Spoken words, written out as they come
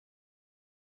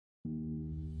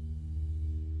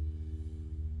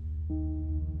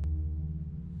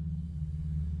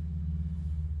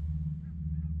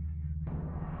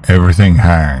Everything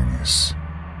hangs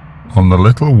on the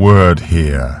little word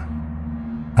here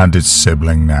and its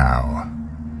sibling now.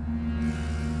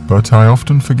 But I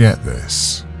often forget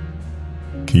this,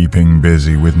 keeping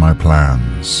busy with my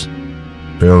plans,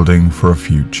 building for a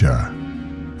future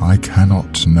I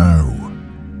cannot know,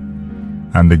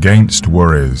 and against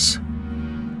worries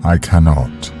I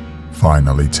cannot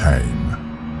finally tame.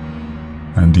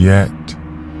 And yet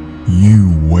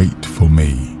you wait for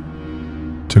me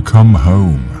to come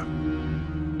home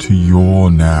to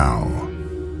your now,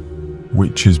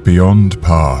 which is beyond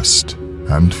past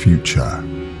and future,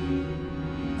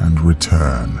 and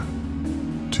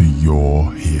return to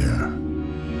your here,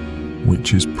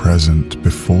 which is present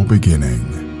before beginning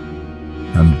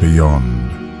and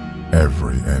beyond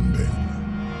every ending.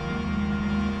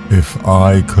 If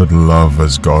I could love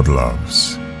as God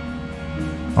loves,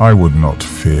 I would not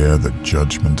fear the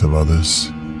judgment of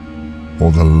others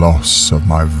or the loss of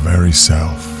my very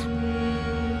self,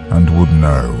 and would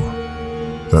know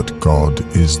that God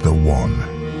is the one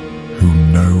who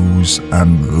knows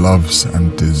and loves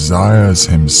and desires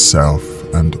himself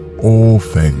and all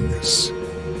things,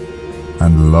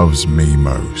 and loves me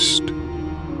most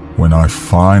when I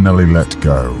finally let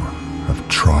go of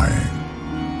trying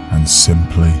and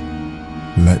simply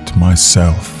let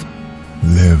myself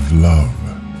live love.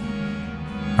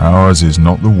 Ours is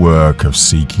not the work of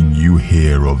seeking you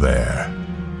here or there,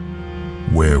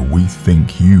 where we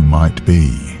think you might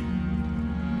be,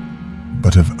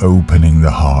 but of opening the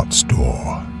heart's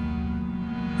door.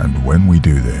 And when we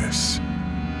do this,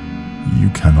 you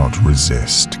cannot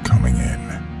resist coming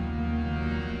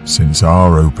in, since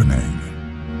our opening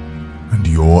and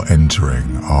your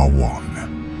entering are one.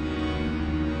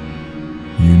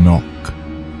 You knock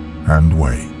and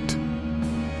wait,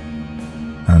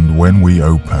 and when we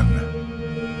open,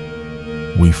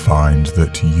 we find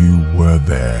that you were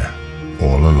there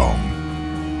all along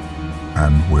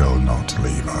and will not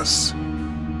leave us.